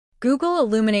Google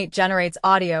Illuminate generates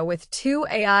audio with two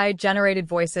AI-generated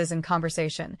voices in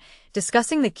conversation,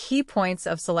 discussing the key points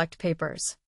of select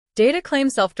papers. Data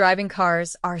claims self-driving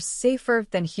cars are safer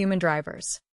than human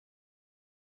drivers.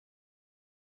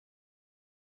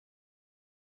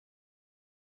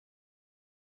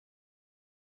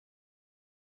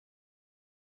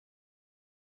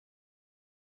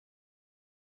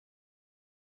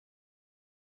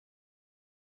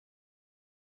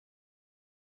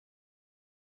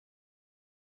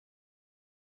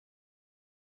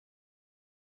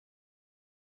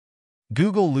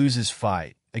 Google loses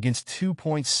fight against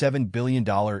 $2.7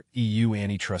 billion EU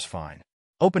antitrust fine.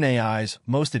 OpenAI's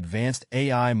most advanced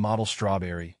AI model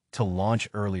Strawberry to launch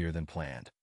earlier than planned.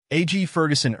 AG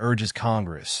Ferguson urges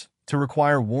Congress to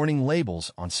require warning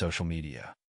labels on social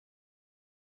media.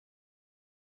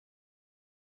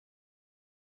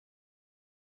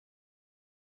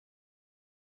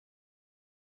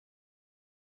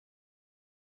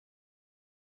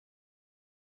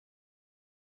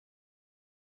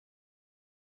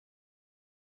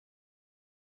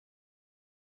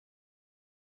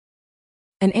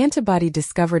 An antibody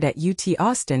discovered at UT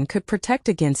Austin could protect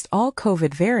against all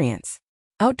COVID variants.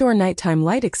 Outdoor nighttime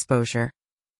light exposure.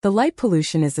 The light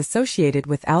pollution is associated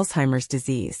with Alzheimer's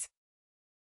disease.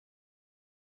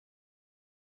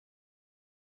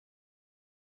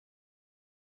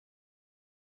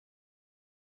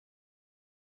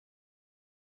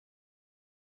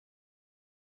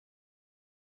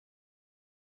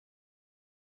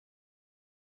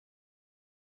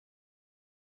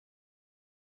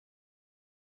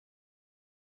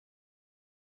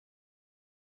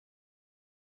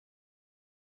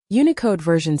 Unicode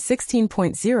version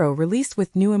 16.0 released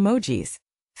with new emojis,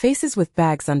 faces with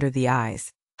bags under the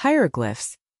eyes,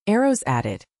 hieroglyphs, arrows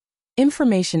added,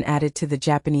 information added to the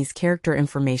Japanese character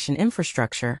information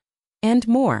infrastructure, and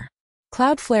more.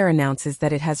 Cloudflare announces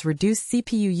that it has reduced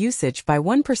CPU usage by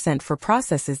 1% for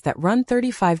processes that run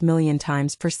 35 million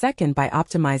times per second by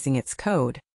optimizing its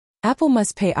code. Apple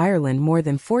must pay Ireland more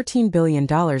than $14 billion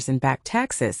in back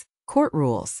taxes, court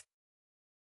rules.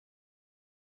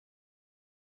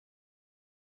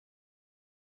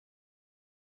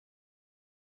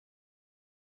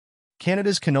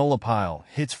 Canada's canola pile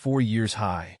hits 4-year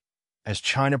high as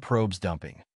China probes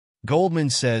dumping. Goldman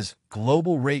says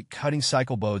global rate-cutting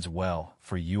cycle bodes well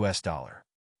for U.S. dollar.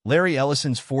 Larry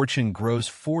Ellison's fortune grows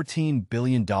 $14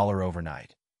 billion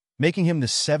overnight, making him the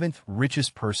 7th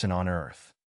richest person on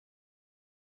Earth.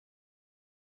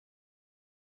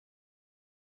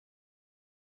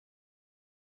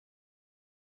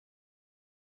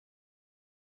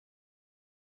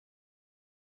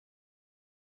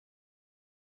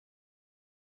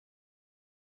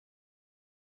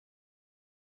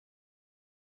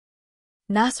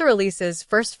 NASA releases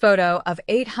first photo of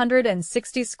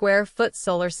 860-square-foot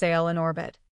solar sail in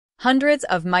orbit. Hundreds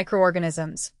of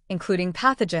microorganisms, including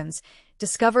pathogens,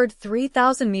 discovered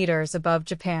 3,000 meters above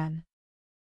Japan.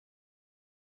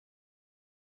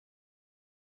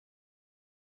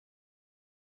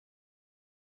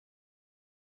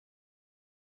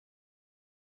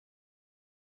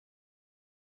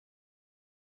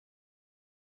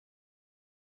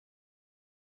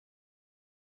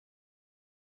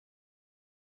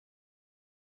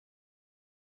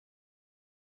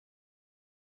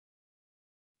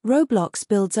 Roblox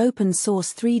builds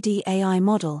open-source 3D AI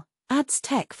model, adds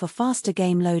tech for faster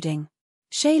game loading.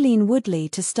 Shailene Woodley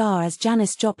to star as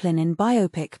Janis Joplin in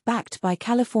biopic backed by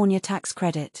California tax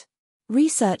credit.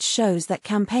 Research shows that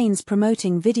campaigns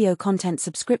promoting video content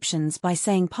subscriptions by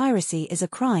saying piracy is a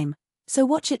crime, so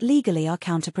watch it legally are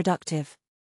counterproductive.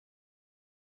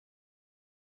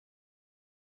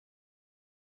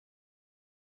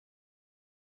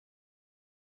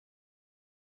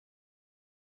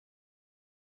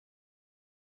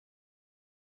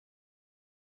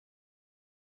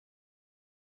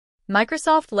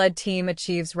 Microsoft-led team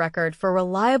achieves record for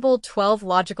reliable 12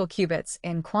 logical qubits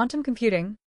in quantum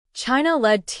computing.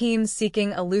 China-led team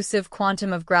seeking elusive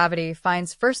quantum of gravity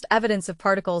finds first evidence of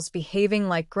particles behaving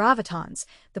like gravitons,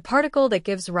 the particle that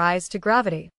gives rise to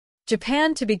gravity.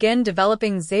 Japan to begin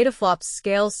developing zettaflops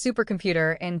scale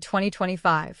supercomputer in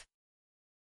 2025.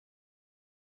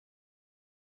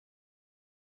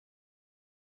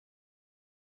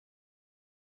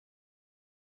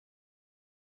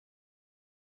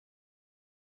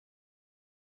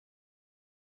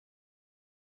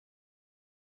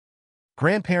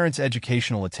 Grandparents'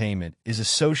 educational attainment is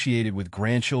associated with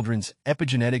grandchildren's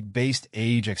epigenetic-based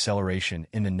age acceleration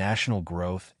in the National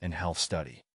Growth and Health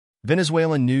Study.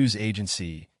 Venezuelan news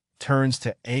agency turns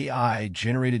to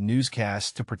AI-generated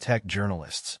newscasts to protect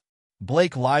journalists.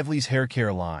 Blake Lively's hair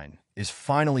care line is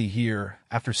finally here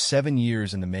after 7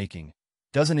 years in the making.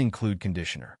 Doesn't include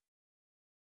conditioner.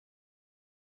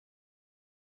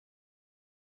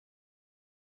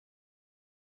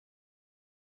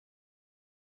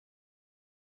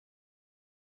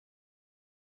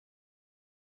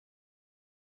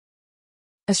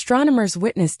 Astronomers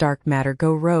witness dark matter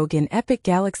go rogue in epic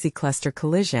galaxy cluster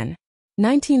collision.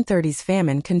 1930s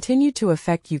famine continued to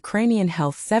affect Ukrainian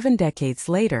health 7 decades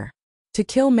later. To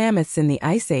kill mammoths in the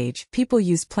Ice Age, people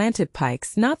used planted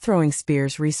pikes, not throwing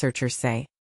spears, researchers say.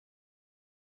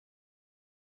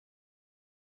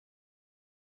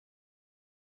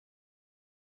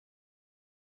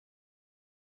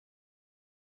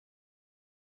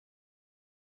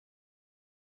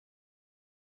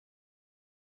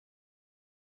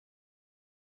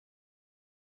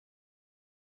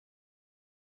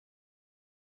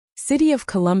 City of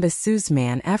Columbus sues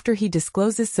man after he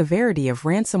discloses severity of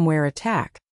ransomware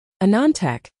attack.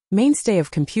 AnandTech, mainstay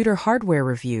of computer hardware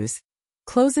reviews,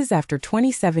 closes after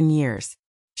 27 years.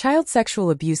 Child sexual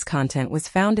abuse content was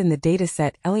found in the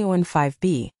dataset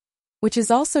LEON5B, which is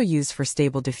also used for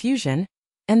Stable Diffusion,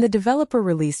 and the developer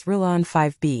released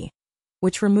ReLON5B,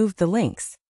 which removed the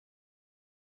links.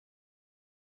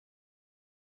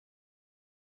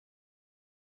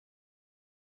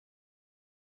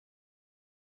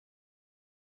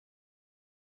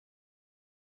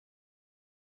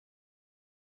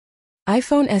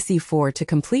 iPhone SE 4 to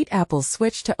complete Apple's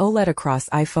switch to OLED across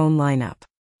iPhone lineup.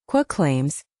 Qua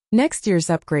claims, next year's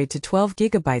upgrade to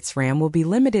 12GB RAM will be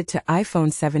limited to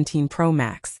iPhone 17 Pro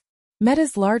Max.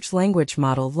 Meta's large language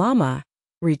model Llama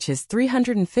reaches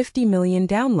 350 million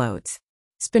downloads.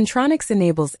 Spintronics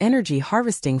enables energy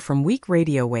harvesting from weak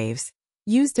radio waves,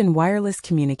 used in wireless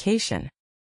communication.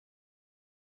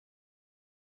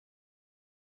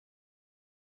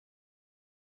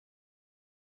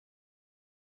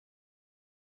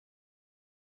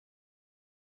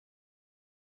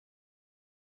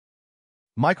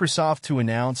 Microsoft to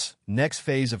announce next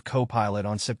phase of Copilot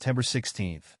on September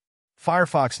 16th.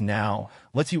 Firefox Now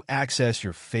lets you access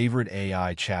your favorite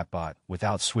AI chatbot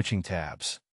without switching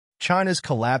tabs. China's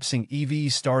collapsing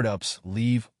EV startups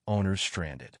leave owners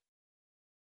stranded.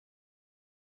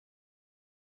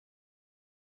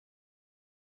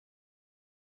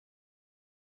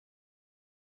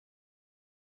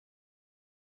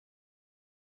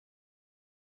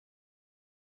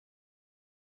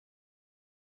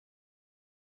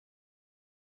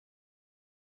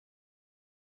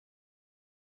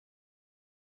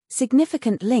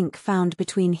 Significant link found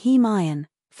between heme iron,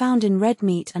 found in red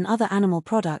meat and other animal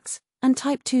products, and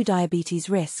type 2 diabetes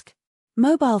risk.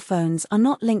 Mobile phones are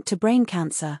not linked to brain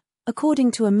cancer,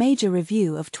 according to a major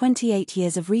review of 28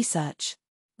 years of research.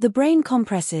 The brain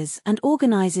compresses and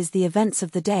organizes the events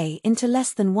of the day into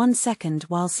less than 1 second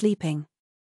while sleeping.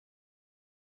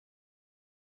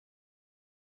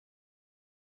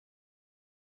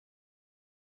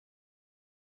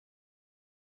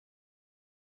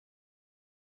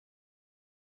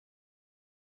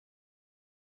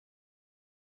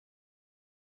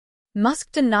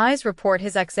 Musk denies report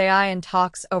his XAI in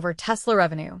talks over Tesla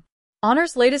revenue.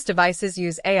 Honor's latest devices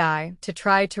use AI to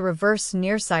try to reverse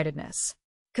nearsightedness.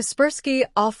 Kaspersky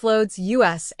offloads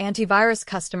U.S. antivirus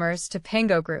customers to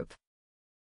Pango Group.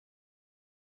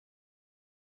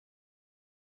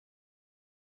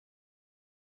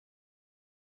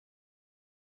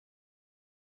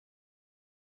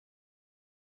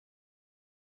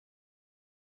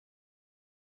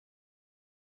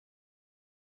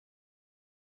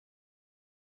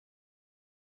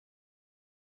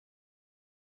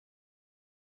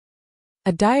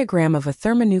 A diagram of a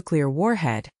thermonuclear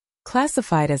warhead,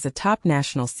 classified as a top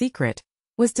national secret,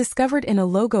 was discovered in a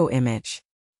logo image.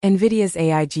 NVIDIA's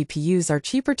AI GPUs are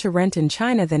cheaper to rent in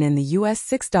China than in the US,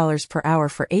 $6 per hour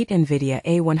for 8 NVIDIA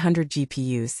A100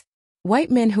 GPUs.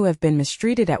 White men who have been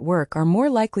mistreated at work are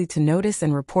more likely to notice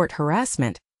and report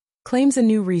harassment, claims a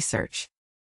new research.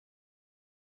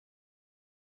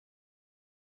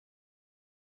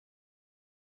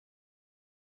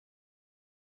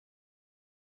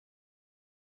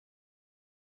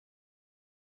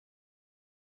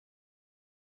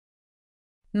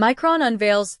 Micron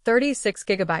unveils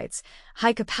 36GB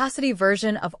high-capacity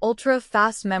version of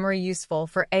ultra-fast memory useful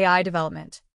for AI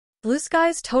development. Blue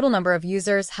Sky's total number of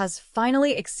users has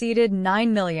finally exceeded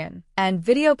 9 million, and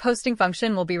video posting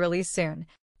function will be released soon.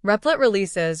 Replit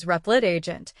releases Replit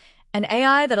Agent, an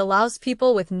AI that allows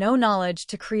people with no knowledge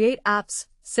to create apps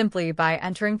simply by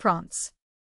entering prompts.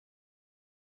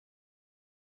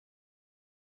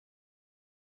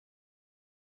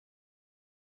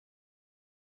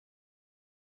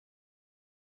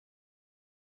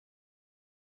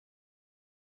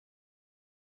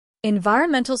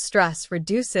 Environmental stress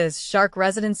reduces shark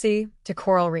residency to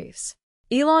coral reefs.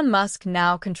 Elon Musk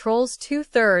now controls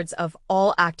 2/3 of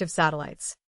all active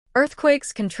satellites.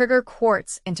 Earthquakes can trigger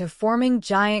quartz into forming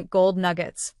giant gold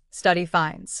nuggets, study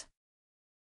finds.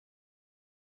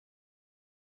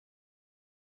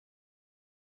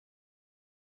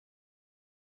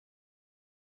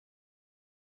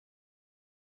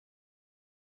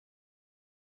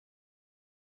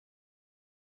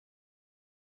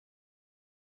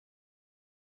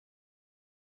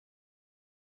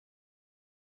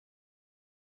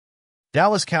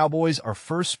 Dallas Cowboys are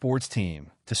first sports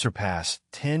team to surpass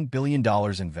 $10 billion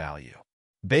in value.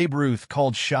 Babe Ruth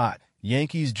called shot.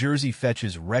 Yankees jersey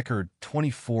fetches record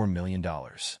 $24 million.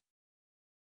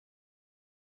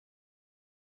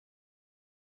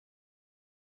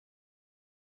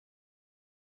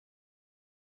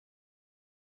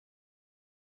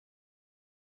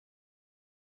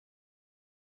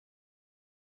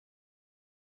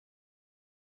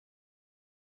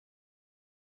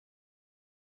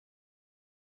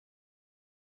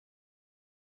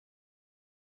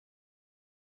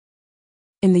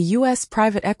 In the U.S.,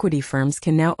 private equity firms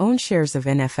can now own shares of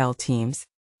NFL teams.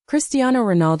 Cristiano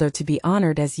Ronaldo to be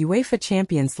honored as UEFA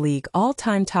Champions League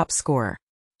all-time top scorer.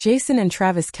 Jason and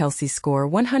Travis Kelce score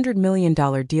 $100 million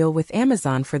deal with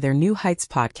Amazon for their New Heights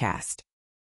podcast.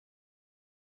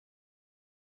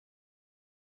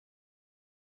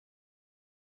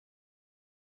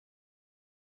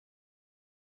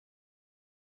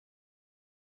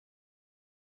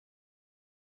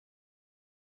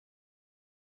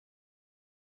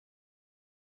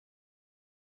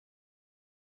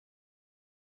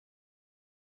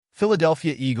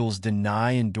 Philadelphia Eagles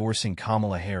deny endorsing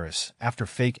Kamala Harris after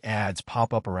fake ads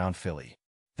pop up around Philly.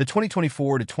 The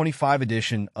 2024-25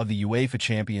 edition of the UEFA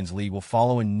Champions League will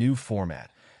follow a new format.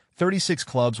 36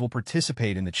 clubs will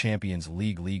participate in the Champions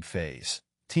League phase.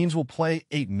 Teams will play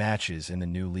 8 matches in the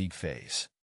new league phase.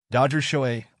 Dodgers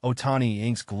Shohei Ohtani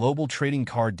inks global trading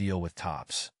card deal with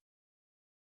Topps.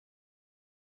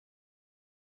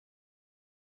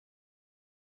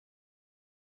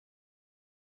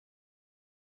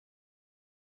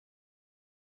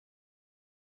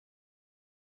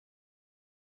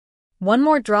 One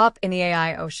more drop in the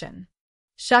AI ocean.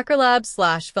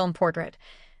 Shakerlab/Film Portrait.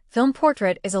 Film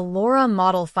Portrait is a LoRa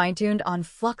model fine-tuned on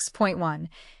Flux.1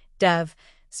 dev,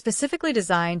 specifically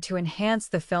designed to enhance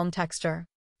the film texture.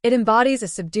 It embodies a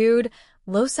subdued,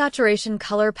 low-saturation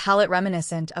color palette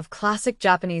reminiscent of classic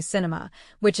Japanese cinema,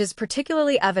 which is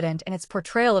particularly evident in its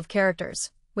portrayal of characters,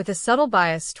 with a subtle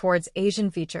bias towards Asian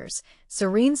features,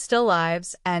 serene still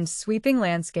lives, and sweeping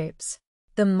landscapes.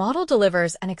 The model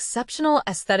delivers an exceptional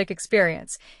aesthetic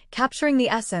experience, capturing the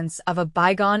essence of a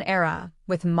bygone era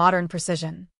with modern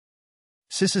precision.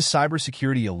 CISA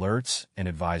cybersecurity alerts and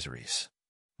advisories.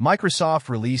 Microsoft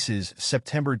releases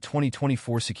September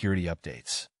 2024 security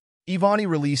updates. Ivani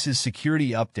releases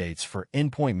security updates for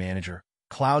Endpoint Manager,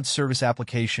 Cloud Service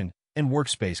Application, and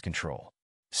Workspace Control.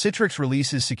 Citrix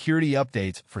releases security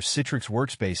updates for Citrix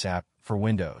Workspace app for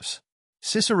Windows.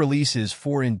 CISA releases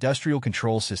 4 industrial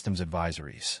control systems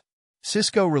advisories.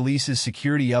 Cisco releases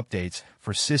security updates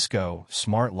for Cisco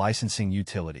Smart Licensing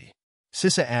Utility.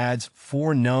 CISA adds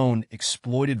 4 known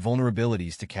exploited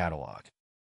vulnerabilities to catalog.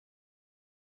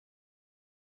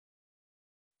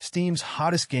 Steam's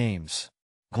hottest games.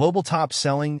 Global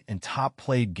top-selling and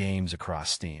top-played games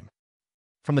across Steam.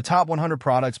 From the top 100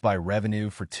 products by revenue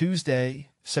for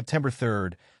Tuesday, September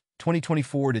 3rd,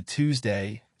 2024 to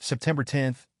Tuesday, September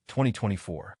 10th,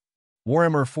 2024.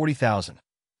 Warhammer 40,000,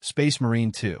 Space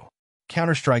Marine 2,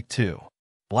 Counter-Strike 2,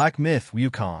 Black Myth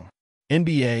Wukong,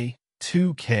 NBA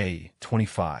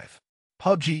 2K25,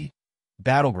 PUBG,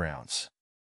 Battlegrounds.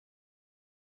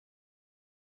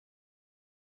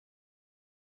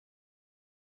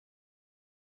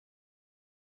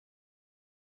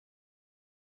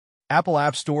 Apple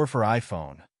App Store for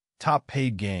iPhone, top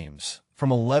paid games,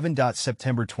 from 11.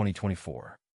 September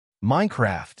 2024.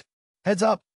 Minecraft, Heads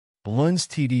Up, Bloons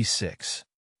TD6,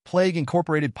 Plague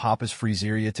Incorporated Papa's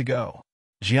Freezeria to Go,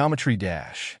 Geometry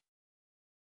Dash.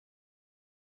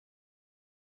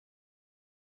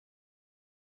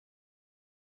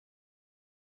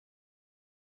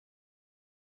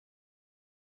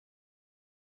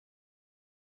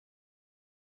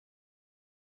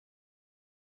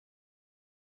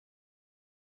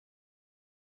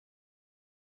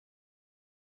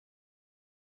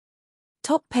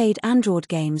 Top paid Android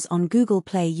games on Google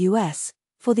Play US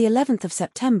for the 11th of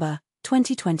September,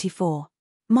 2024.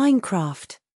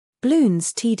 Minecraft,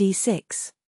 Bloons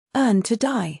TD6, Earn to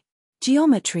Die,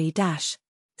 Geometry Dash,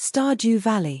 Stardew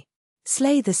Valley,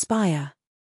 Slay the Spire.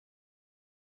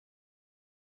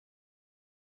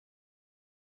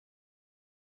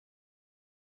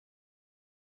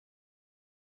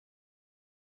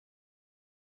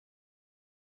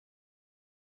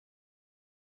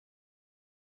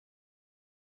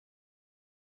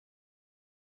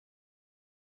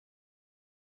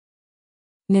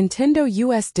 Nintendo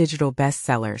US Digital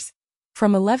Bestsellers.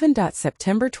 From 11.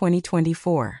 September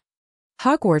 2024.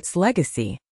 Hogwarts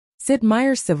Legacy. Sid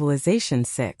Meier's Civilization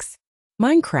 6.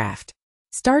 Minecraft.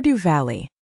 Stardew Valley.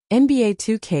 NBA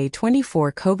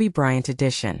 2K24 Kobe Bryant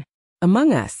Edition.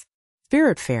 Among Us.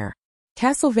 Spiritfarer.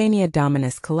 Castlevania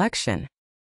Dominus Collection.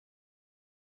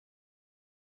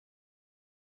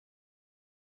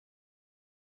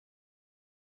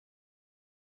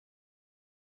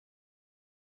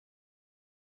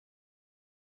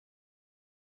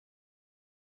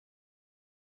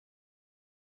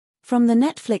 From the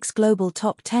Netflix Global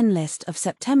Top 10 list of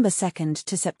September 2nd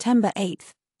to September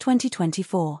 8th,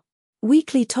 2024.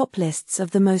 Weekly top lists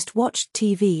of the most watched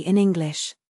TV in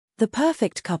English. The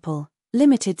Perfect Couple,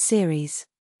 Limited Series.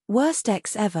 Worst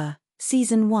Ex Ever,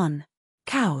 Season 1.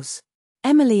 Cows.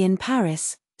 Emily in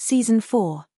Paris, Season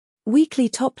 4. Weekly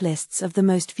top lists of the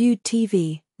most viewed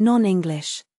TV,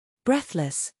 non-English.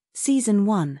 Breathless, Season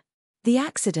 1. The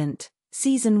Accident,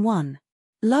 Season 1.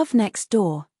 Love Next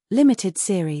Door, Limited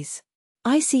Series.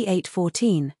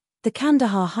 IC-814, The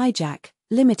Kandahar Hijack,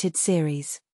 Limited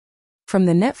Series. From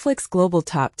the Netflix Global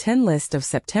Top 10 list of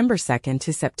September 2nd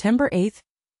to September 8th,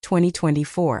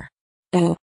 2024.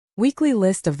 Weekly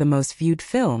list of the most viewed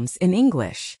films in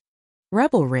English.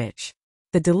 Rebel Ridge.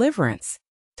 The Deliverance.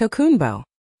 Tokunbo.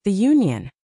 The Union.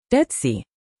 Dead Sea.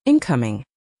 Incoming.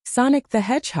 Sonic the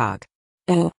Hedgehog.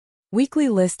 Weekly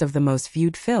list of the most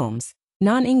viewed films,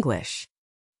 non-English.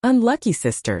 Unlucky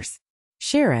Sisters.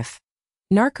 Sheriff.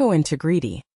 Narco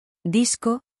Integrity.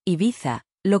 Disco, Ibiza,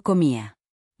 Locomía.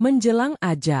 Menjelang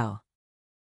Ajal.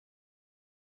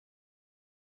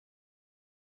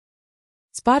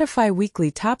 Spotify Weekly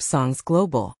Top Songs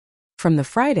Global. From the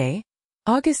Friday,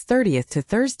 August 30th to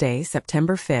Thursday,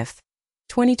 September 5th,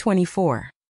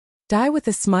 2024. Die with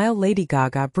a Smile Lady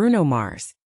Gaga Bruno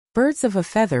Mars. Birds of a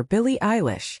Feather Billie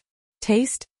Eilish.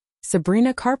 Taste,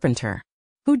 Sabrina Carpenter.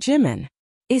 Hu Jimin.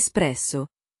 Espresso,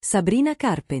 Sabrina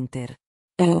Carpenter.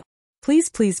 Please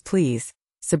Please Please,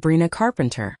 Sabrina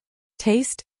Carpenter.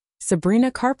 Taste,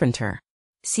 Sabrina Carpenter.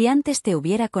 Si antes te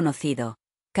hubiera conocido.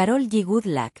 Karol G. Good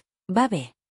Luck, Babe.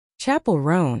 Chapel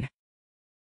Roan.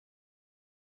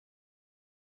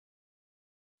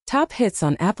 Top hits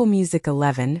on Apple Music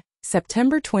 11,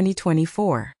 September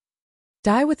 2024.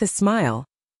 Die with a Smile,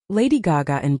 Lady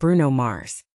Gaga and Bruno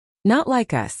Mars. Not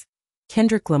Like Us,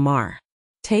 Kendrick Lamar.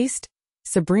 Taste,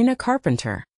 Sabrina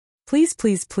Carpenter. Please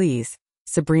Please Please,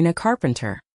 Sabrina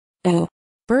Carpenter.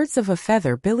 Birds of a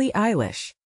Feather Billie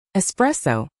Eilish.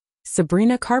 Espresso,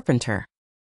 Sabrina Carpenter.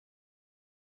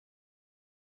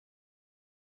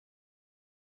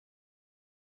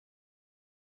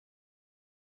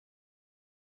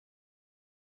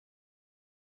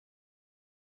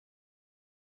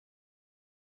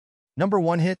 Number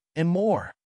 1 hit, and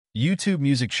more. YouTube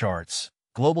Music Charts.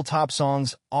 Global Top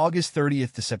Songs, August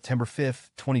 30th to September 5th,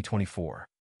 2024.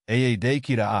 Aa de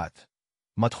Kiraat.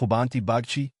 Mathubanti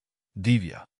Bagchi.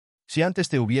 Divya. Si antes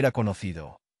te hubiera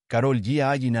conocido. Karol G.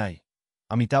 Ayinay.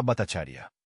 Amitabh Bhattacharya.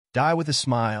 Die with a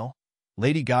Smile.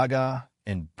 Lady Gaga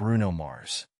and Bruno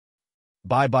Mars.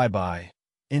 Bye Bye Bye.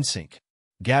 NSYNC.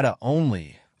 Gata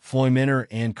Only. Floyd Minor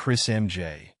and Chris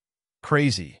MJ.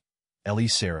 Crazy.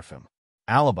 Elise Seraphim.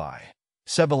 Alibi.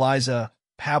 Sebeliza,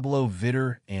 Pablo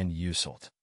Vitter, and Uselt.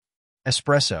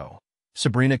 Espresso.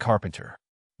 Sabrina Carpenter.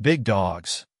 Big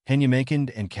Dogs.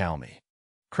 Henyamakind and Calmy.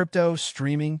 Crypto,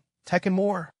 Streaming, Tech and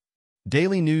More.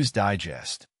 Daily News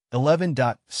Digest. 11.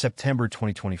 September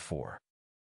 2024.